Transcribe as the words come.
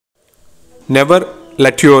Never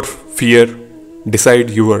let your fear decide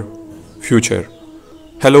your future.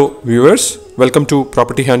 Hello viewers, welcome to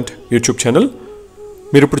Property Hunt YouTube channel.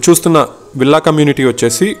 మీరు ఇప్పుడు చూస్తున్న villa community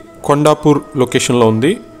వచ్చేసి కొండాపూర్ లొకేషన్లో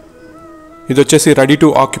ఉంది. ఇది వచ్చేసి రెడీ టు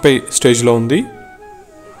ఆక్యుపై స్టేజ్లో ఉంది.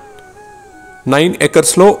 9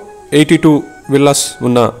 ఎకర్స్లో 82 విల్లాస్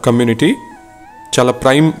ఉన్న కమ్యూనిటీ. చాలా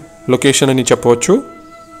ప్రైమ్ లొకేషన్ అని చెప్పవచ్చు.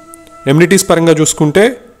 ఎమ్యూనిటీస్ పరంగా చూసుకుంటే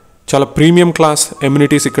చాలా ప్రీమియం క్లాస్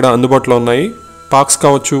ఎమ్యూనిటీస్ ఇక్కడ అందుబాటులో ఉన్నాయి. పార్క్స్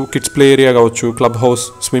కావచ్చు, కిడ్స్ ప్లే ఏరియా కావచ్చు, club house,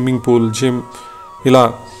 swimming pool, gym, ఇలా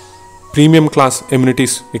ప్రీమియం క్లాస్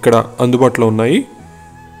ఎమ్యూనిటీస్ ఇక్కడ అందుబాటులో ఉన్నాయి.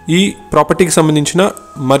 ఈ ప్రాపర్టీకి సంబంధించిన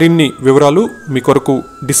మరిన్ని వివరాలు మీ కొరకు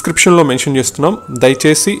డిస్క్రిప్షన్లో మెన్షన్ చేస్తున్నాం.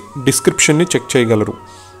 దయచేసి డిస్క్రిప్షన్ని చెక్ చేయగలరు.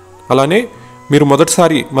 అలానే మీరు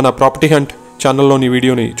మొదటిసారి మన ప్రాపర్టీ హంట్ ఛానల్లోని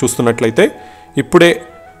వీడియోని చూస్తున్నట్లయితే ఇప్పుడే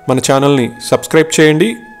మన ఛానల్ని సబ్స్క్రైబ్ చేయండి.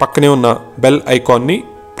 పక్కనే ఉన్న బెల్ ఐకాన్ని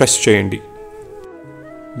ప్రెస్ చేయండి.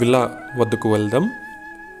 విల్లా వద్దకు వెళ్దాం.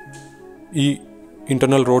 ఈ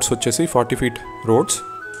ఇంటర్నల్ రోడ్స్ వచ్చేసి 40 feet రోడ్స్.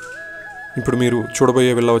 ఇప్పుడు మీరు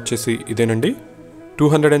చూడబోయే విల్లా వచ్చేసి ఇదేనండి.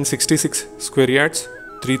 266 square yards,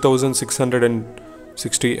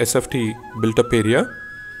 3660 SFT built-up area,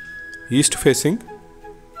 east facing,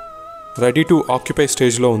 ready to occupy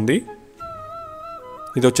స్టేజ్లో ఉంది.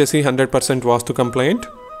 ఇది వచ్చేసి 100% వాస్తు కంప్లైంట్.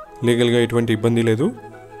 లీగల్గా ఎటువంటి ఇబ్బంది లేదు.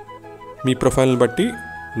 మీ ప్రొఫైల్ని బట్టి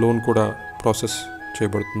లోన్ కూడా ప్రాసెస్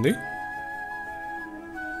చేయబడుతుంది.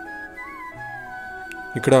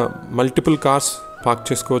 ఇక్కడ మల్టిపుల్ కార్స్ పార్క్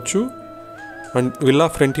చేసుకోవచ్చు. అండ్ విల్లా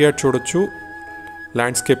ఫ్రంట్ యార్డ్ చూడొచ్చు.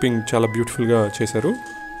 ల్యాండ్స్కేపింగ్ చాలా బ్యూటిఫుల్గా చేశారు.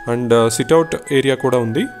 అండ్ సిట్అవుట్ ఏరియా కూడా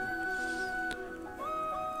ఉంది.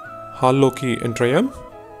 హాల్లోకి ఎంటర్ అయ్యాం.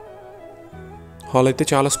 హాల్ అయితే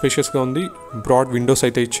చాలా స్పేషియస్గా ఉంది. బ్రాడ్ విండోస్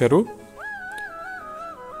అయితే ఇచ్చారు.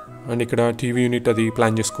 అండ్ ఇక్కడ టీవీ యూనిట్ అది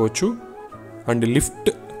ప్లాన్ చేసుకోవచ్చు. అండ్ లిఫ్ట్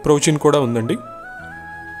ప్రొవిజన్ కూడా ఉందండి.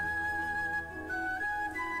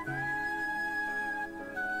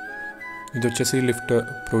 ఇది వచ్చేసి లిఫ్ట్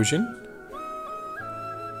ప్రొవిజన్.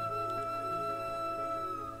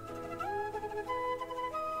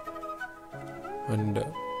 అండ్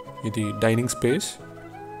ఇది డైనింగ్ స్పేస్.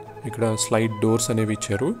 ఇక్కడ స్లైడ్ డోర్స్ అనేవి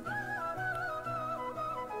ఇచ్చారు.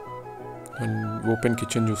 అండ్ ఓపెన్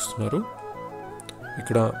కిచెన్ చూస్తున్నారు.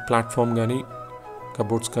 ఇక్కడ ప్లాట్ఫామ్ కానీ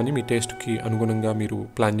కబోర్డ్స్ కానీ మీ టేస్ట్కి అనుగుణంగా మీరు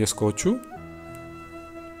ప్లాన్ చేసుకోవచ్చు.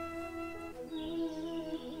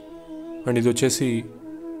 అండ్ ఇది వచ్చేసి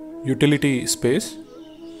utility space.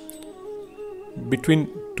 Between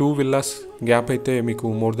 2 villas gap అయితే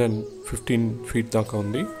మీకు మోర్ దెన్ 15 feet దాకా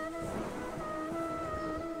ఉంది.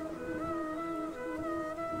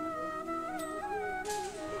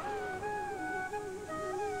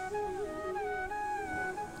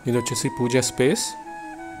 ఇది వచ్చేసి పూజా స్పేస్.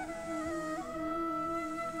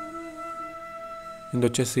 ఇది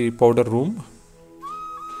వచ్చేసి పౌడర్ రూమ్.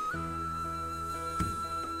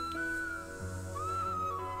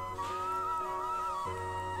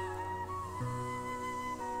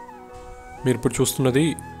 మీరు ఇప్పుడు చూస్తున్నది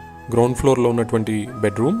గ్రౌండ్ ఫ్లోర్లో ఉన్నటువంటి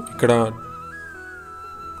బెడ్రూమ్. ఇక్కడ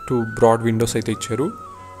 2 బ్రాడ్ విండోస్ అయితే ఇచ్చారు.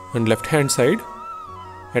 And left hand side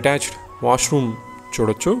attached washroom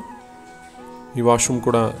చూడొచ్చు. ఈ వాష్రూమ్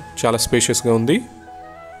కూడా చాలా స్పేషియస్గా ఉంది.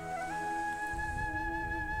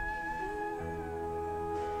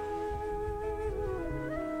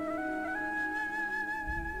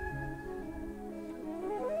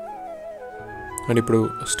 అండ్ ఇప్పుడు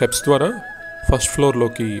స్టెప్స్ ద్వారా ఫస్ట్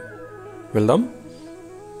ఫ్లోర్లోకి వెళ్దాం.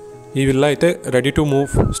 ఈ విల్లా అయితే రెడీ టు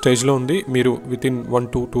మూవ్ స్టేజ్లో ఉంది. మీరు వితిన్ 1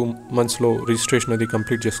 to 2 monthsలో రిజిస్ట్రేషన్ అది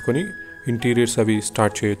కంప్లీట్ చేసుకొని ఇంటీరియర్స్ అవి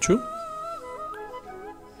స్టార్ట్ చేయొచ్చు.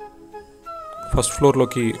 ఫస్ట్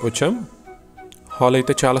ఫ్లోర్లోకి వచ్చాం. హాల్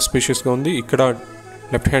అయితే చాలా స్పేషియస్గా ఉంది. ఇక్కడ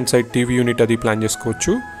left hand side TV unit అది ప్లాన్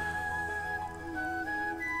చేసుకోవచ్చు.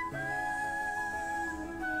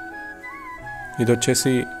 ఇది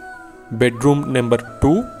వచ్చేసి బెడ్రూమ్ నెంబర్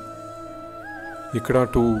 2. ఇక్కడ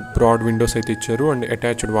 2 బ్రాడ్ విండోస్ అయితే ఇచ్చారు. అండ్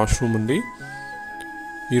అటాచ్డ్ వాష్రూమ్ ఉంది.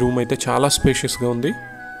 ఈ రూమ్ అయితే చాలా స్పేషియస్గా ఉంది.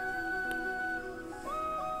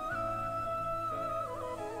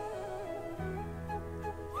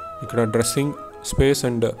 ఇక్కడ dressing space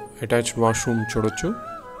and attached washroom చూడొచ్చు.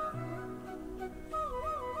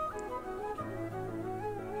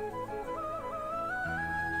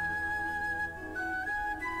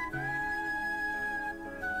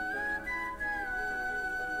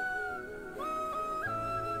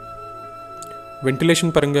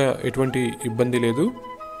 వెంటిలేషన్ పరంగా ఎటువంటి ఇబ్బంది లేదు.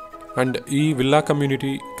 అండ్ ఈ విల్లా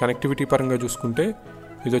కమ్యూనిటీ కనెక్టివిటీ పరంగా చూసుకుంటే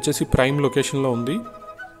ఇది వచ్చేసి ప్రైమ్ లొకేషన్లో ఉంది.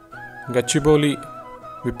 Gachibowli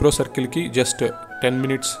Wipro సర్కిల్కి just 10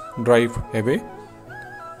 minutes drive away.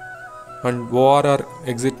 And ORR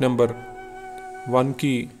exit number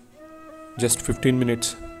 1కి జస్ట్ 15 minutes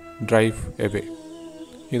డ్రైవ్ అవే.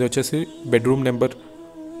 ఇది వచ్చేసి బెడ్రూమ్ నెంబర్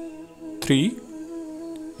 3.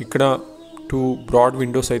 ఇక్కడ 2 బ్రాడ్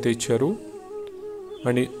విండోస్ అయితే ఇచ్చారు.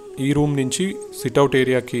 అండ్ ఈ రూమ్ నుంచి సిట్అవుట్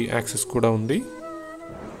ఏరియాకి యాక్సెస్ కూడా ఉంది.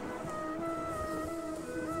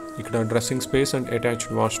 ఇక్కడ dressing space and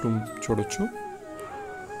attached washroom చూడొచ్చు.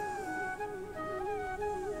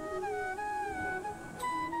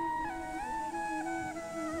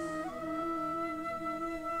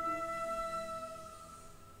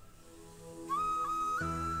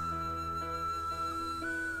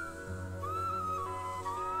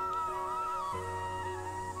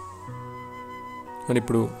 అండ్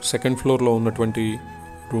ఇప్పుడు సెకండ్ ఫ్లోర్లో ఉన్నటువంటి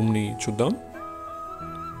రూమ్ని చూద్దాం.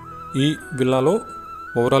 ఈ విల్లాలో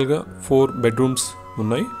ఓవరాల్గా 4 బెడ్రూమ్స్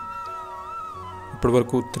ఉన్నాయి. ఇప్పటి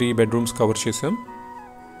వరకు 3 బెడ్రూమ్స్ కవర్ చేసాం.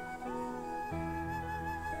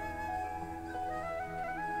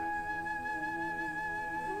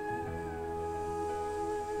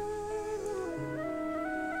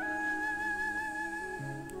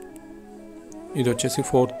 ఇది వచ్చేసి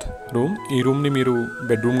 4th రూమ్. ఈ రూమ్ని మీరు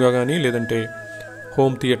బెడ్రూమ్గా కానీ లేదంటే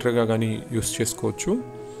హోమ్ థియేటర్గా కానీ యూస్ చేసుకోవచ్చు.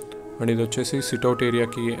 అండ్ ఇది వచ్చేసి సిట్అవుట్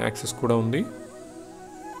ఏరియాకి యాక్సెస్ కూడా ఉంది.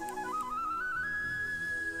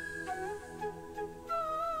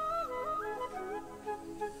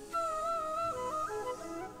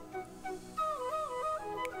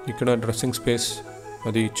 ఇక్కడ డ్రెస్సింగ్ స్పేస్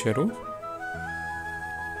అది ఇచ్చారు.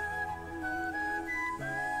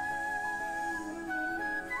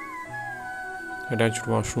 అటాచ్డ్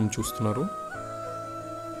వాష్రూమ్ చూస్తున్నారు.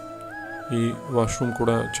 ఈ వాష్రూమ్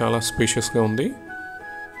కూడా చాలా స్పేషియస్గా ఉంది.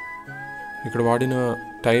 ఇక్కడ వాడిన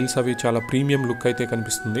టైల్స్ అవి చాలా ప్రీమియం లుక్ అయితే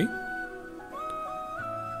కనిపిస్తుంది.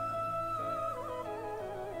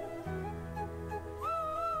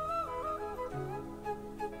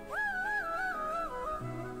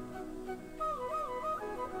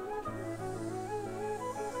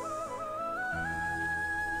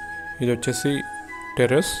 ఇది వచ్చేసి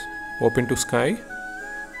టెర్రస్ ఓపెన్ టు స్కై.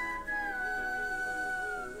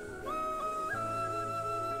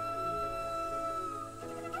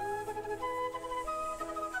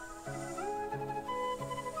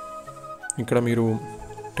 ఇక్కడ మీరు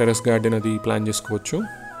టెర్రస్ గార్డెన్ అది ప్లాన్ చేసుకోవచ్చు.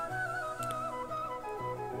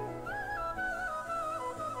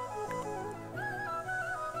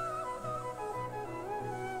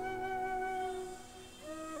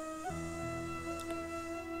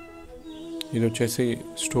 ఇది వచ్చేసి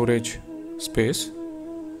స్టోరేజ్ స్పేస్.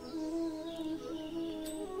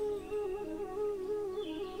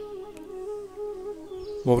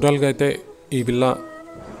 ఓవరాల్గా అయితే ఈ విల్లా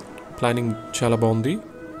ప్లానింగ్ చాలా బాగుంది.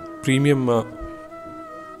 ప్రీమియం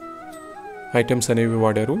ఐటమ్స్ అనేవి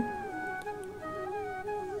వాడారు.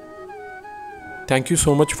 Thank you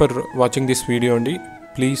so much for watching this video అండి.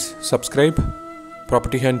 Please subscribe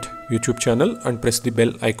property hunt YouTube channel and press the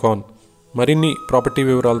bell icon. మరిన్ని ప్రాపర్టీ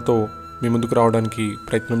వివరాలతో మీ ముందుకు రావడానికి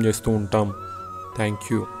ప్రయత్నం చేస్తూ ఉంటాం. Thank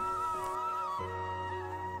you.